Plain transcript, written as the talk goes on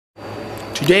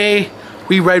Today,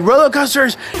 we ride roller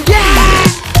coasters. Yeah!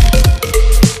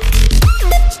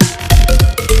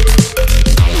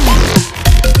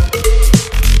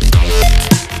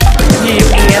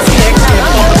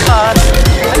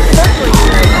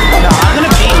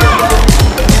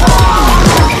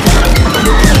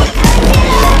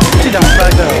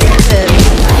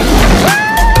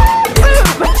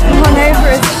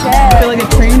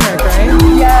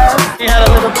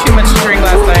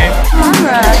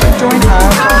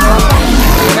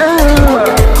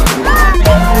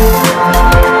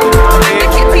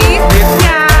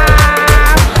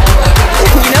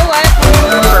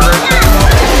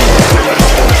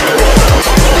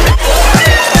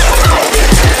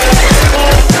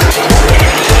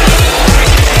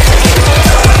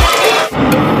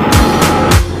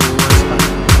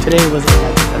 Today was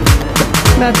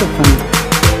not so funny.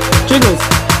 Jiggles,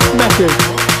 come back here.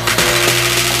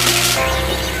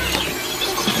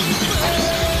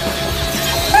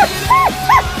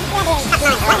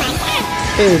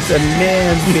 It's a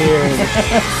man's beard.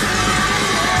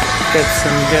 Got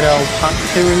some good old pop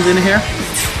tunes in here.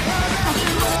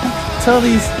 Tell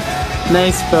these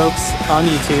nice folks on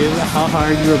YouTube how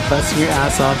hard you were busting your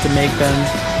ass off to make them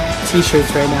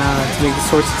t-shirts right now to make the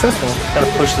store successful. Gotta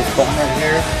push this button right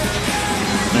here.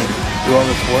 Do all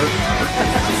this work.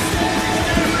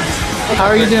 How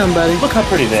are you doing, buddy? Look how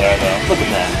pretty they are, though. Look at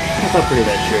that. Look how pretty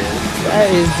that shirt is.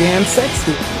 That is damn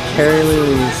sexy. Harry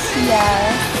Louise.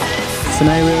 Yeah. So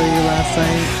night really your last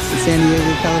night in San Diego,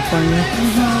 California?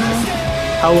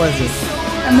 How was it?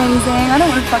 Amazing. I don't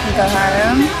want to fucking go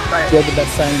home. You had the best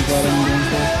signing blood on the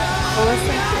game. Well, let's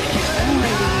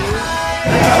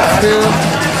Two,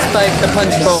 spike the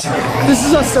punch bowl. This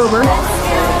is us sober.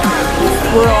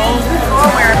 We're all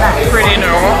pretty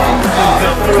normal.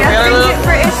 Yeah, drink it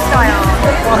British style.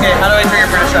 Okay, how do I drink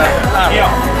it British style?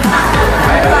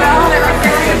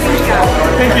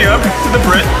 Pinky up to the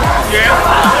Brit. Yeah.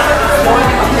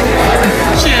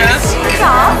 Cheers.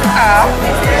 Stop.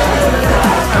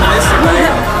 I miss you, buddy.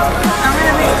 I'm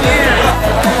gonna miss you.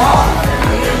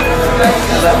 I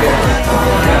love you.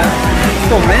 I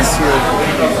still miss you.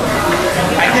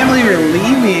 I can't believe you're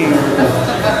leaving.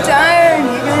 Don't.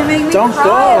 You're gonna make me Don't cry go.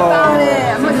 about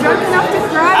it. I'm not drunk enough to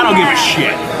cry. I don't give a yet.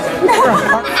 shit.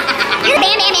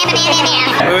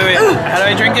 Wait. How do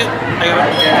I drink it?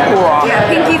 Yeah,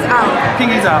 pinky's out.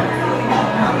 Pinky's out.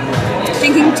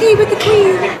 Drinking tea with the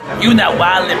queen. You that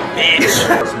wildin' bitch.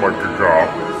 That's like a cop.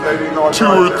 2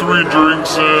 or 3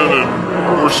 drinks in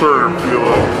and we're starting to feel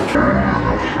it.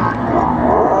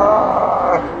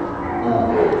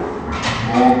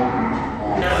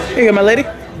 Here you go, my lady.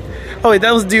 Oh wait,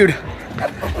 that was dude.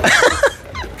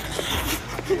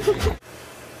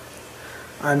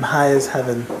 I'm high as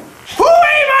heaven. Who am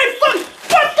I? What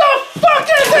the fuck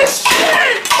is this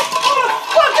shit? What the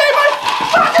fuck am I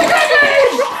fucking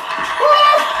cooking?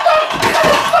 What the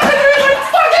fuck am I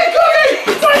fucking cooking?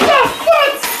 What the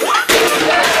fuck? What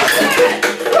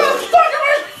the fuck am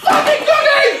I fucking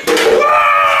cooking?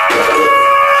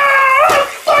 What the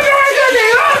fuck am I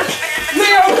cooking?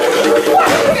 Leo, what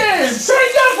is? Turn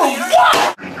down for what?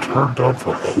 Turned down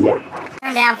for what?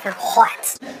 Turn down for what?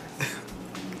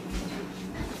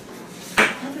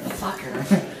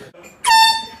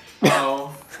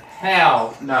 Oh,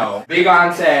 hell no.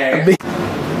 Beyonce.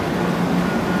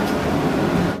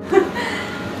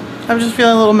 I'm just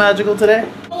feeling a little magical today.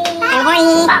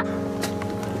 I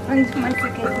need to put my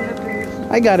suitcase in the fridge.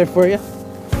 I got it for you.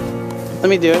 Let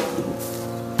me do it.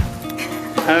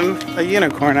 I'm a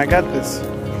unicorn. I got this.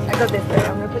 I got this, right?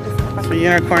 I'm gonna put this in the That's what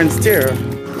unicorns do.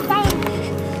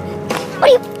 What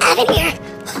do you have in here?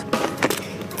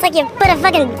 It's like you put a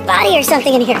fucking body or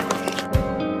something in here.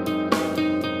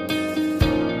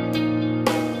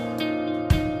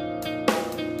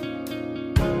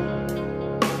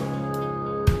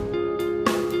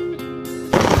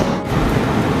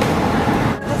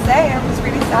 I was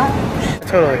really sad.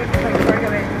 Totally.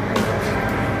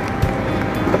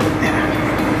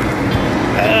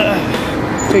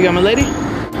 Here you go, my lady.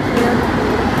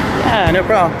 Yeah, no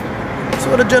problem. That's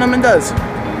what a gentleman does.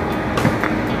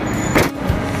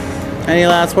 Any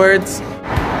last words?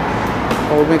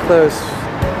 Hold me close.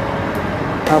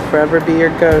 I'll forever be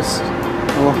your ghost.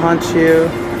 I will haunt you.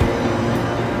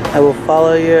 I will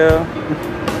follow you.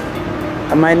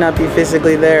 I might not be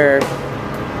physically there,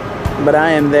 but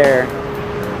I am there.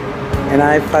 And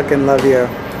I fucking love you.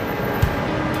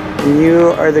 And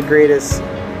you are the greatest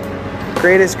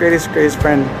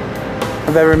friend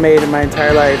I've ever made in my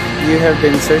entire life. You have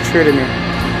been so true to me.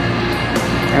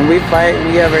 And we fight,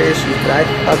 we have our issues, but I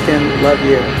fucking love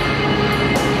you.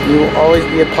 You will always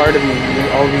be a part of me. You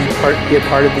will always be a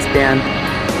part of this band.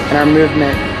 and our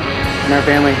movement and our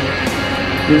family.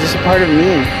 You're just a part of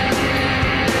me.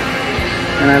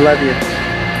 And I love you.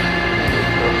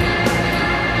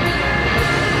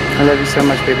 I love you so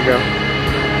much, baby girl.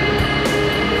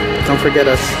 Don't forget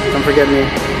us. Don't forget me.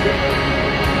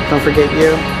 Don't forget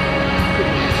you.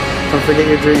 Don't forget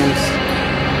your dreams.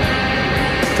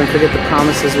 Don't forget the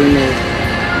promises we made.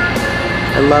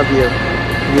 I love you.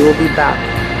 You will be back.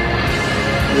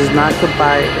 This is not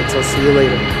goodbye, it's I'll see you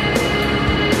later.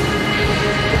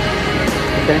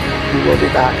 Okay? We will be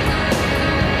back.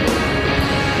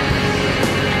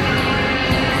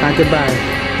 It's not goodbye.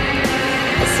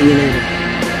 I'll see you later.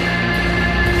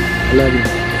 I love you.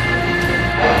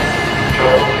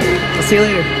 I'll see you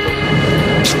later.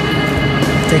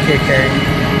 Take care, Carrie.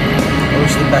 I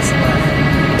wish you the best of life.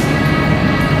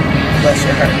 Bless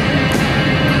your heart.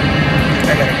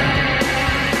 I gotta go.